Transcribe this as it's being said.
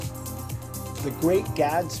The Great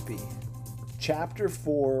Gatsby, Chapter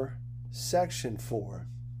 4, Section 4.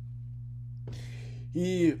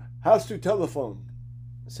 "He has to telephone,"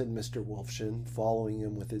 said Mr. Wolfshin, following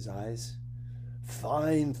him with his eyes.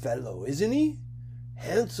 "Fine fellow, isn't he?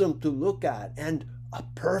 Handsome to look at, and a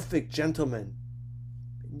perfect gentleman."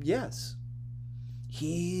 "Yes."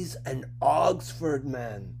 "He's an Oxford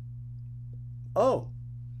man." "Oh."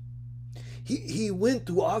 He went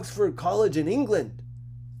to Oxford College in England."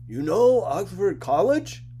 "You know Oxford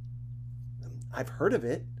College?" "I've heard of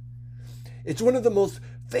it." "It's one of the most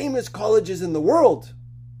famous colleges in the world."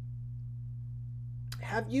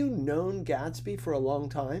 "Have you known Gatsby for a long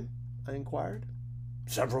time?" I inquired.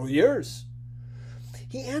 "Several years."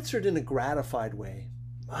 He answered in a gratified way.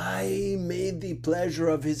 "I made the pleasure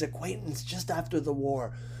of his acquaintance just after the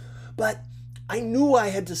war, but I knew I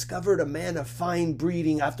had discovered a man of fine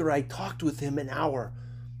breeding after I talked with him an hour.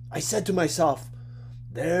 I said to myself,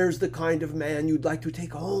 there's the kind of man you'd like to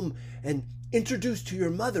take home and introduce to your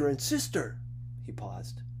mother and sister." He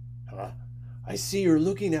paused. "I see you're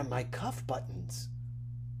looking at my cuff buttons."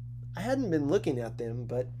 I hadn't been looking at them,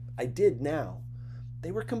 but I did now.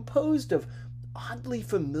 They were composed of oddly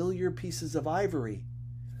familiar pieces of ivory.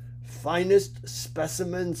 "Finest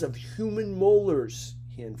specimens of human molars,"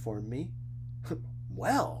 he informed me.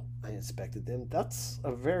 "Well," I inspected them, "that's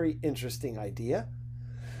a very interesting idea."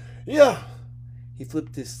 "Yeah." He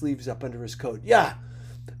flipped his sleeves up under his coat. "Yeah,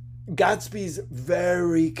 Gatsby's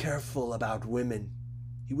very careful about women.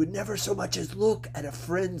 He would never so much as look at a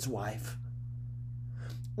friend's wife."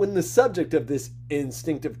 When the subject of this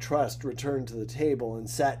instinctive trust returned to the table and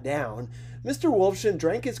sat down, Mr. Wolfshin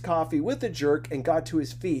drank his coffee with a jerk and got to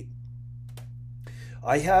his feet.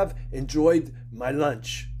 "I have enjoyed my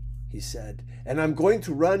lunch," he said, "and I'm going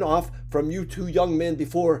to run off from you two young men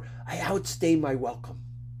before I outstay my welcome."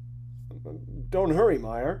 "Don't hurry,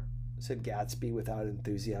 Meyer," said Gatsby without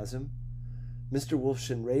enthusiasm. Mr.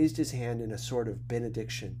 Wolfshin raised his hand in a sort of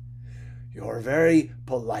benediction. "You're very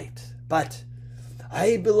polite, but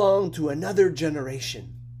I belong to another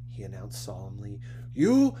generation," he announced solemnly.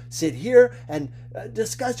 "You sit here and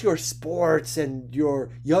discuss your sports and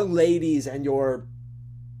your young ladies and your—"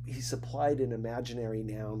 He supplied an imaginary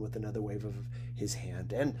noun with another wave of his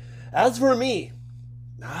hand. "And as for me,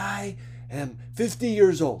 I am 50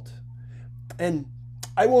 years old, and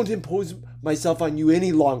I won't impose myself on you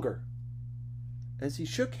any longer." As he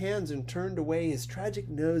shook hands and turned away, his tragic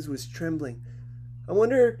nose was trembling. I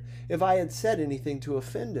wondered if I had said anything to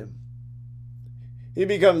offend him. "He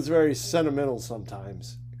becomes very sentimental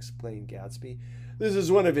sometimes," explained Gatsby. "This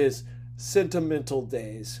is one of his sentimental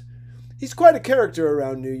days. He's quite a character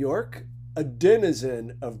around New York, a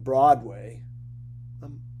denizen of Broadway."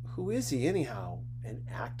 Who is he, anyhow? An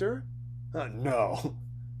actor?" "No."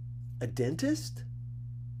 "A dentist?"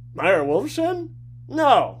 "Meyer Wolfshin?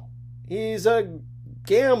 No. He's a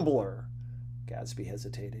gambler." Gatsby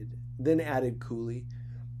hesitated, then added coolly,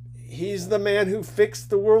 "He's the man who fixed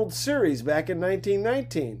the World Series back in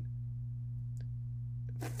 1919.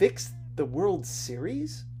 "Fixed the World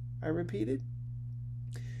Series?" I repeated.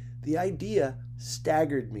 The idea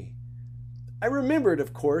staggered me. I remembered,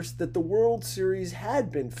 of course, that the World Series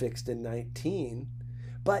had been fixed in 19,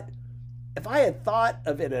 but if I had thought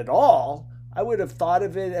of it at all, I would have thought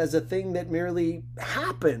of it as a thing that merely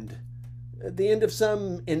happened, at the end of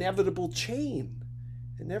some inevitable chain.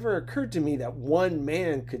 It never occurred to me that one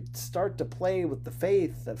man could start to play with the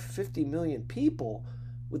faith of 50 million people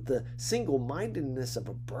with the single-mindedness of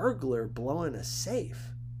a burglar blowing a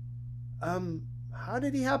safe. How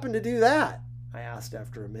did he happen to do that?" I asked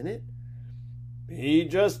after a minute. "He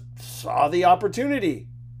just saw the opportunity."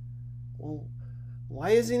 "Well,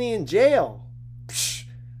 why isn't he in jail?" "Psh,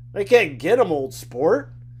 they can't get him, old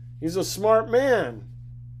sport. He's a smart man."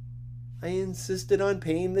 I insisted on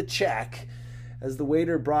paying the check. As the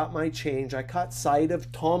waiter brought my change, I caught sight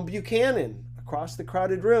of Tom Buchanan across the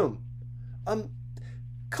crowded room.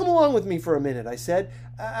 Come along with me for a minute," I said.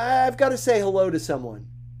 "I've got to say hello to someone."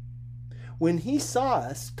 When he saw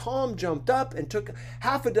us, Tom jumped up and took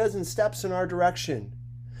half a dozen steps in our direction.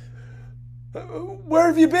 "Where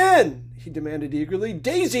have you been?" he demanded eagerly.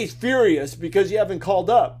 "Daisy's furious because you haven't called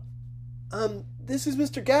up." This is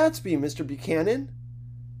Mr. Gatsby, Mr. Buchanan."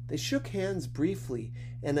 They shook hands briefly,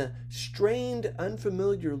 and a strained,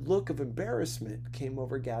 unfamiliar look of embarrassment came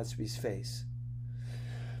over Gatsby's face.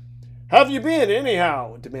 "Have you been,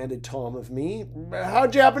 anyhow?" demanded Tom of me.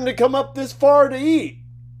 "How'd you happen to come up this far to eat?"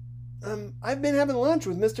 I've been having lunch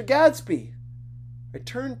with Mr. Gatsby." I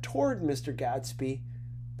turned toward Mr. Gatsby,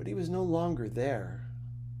 but he was no longer there.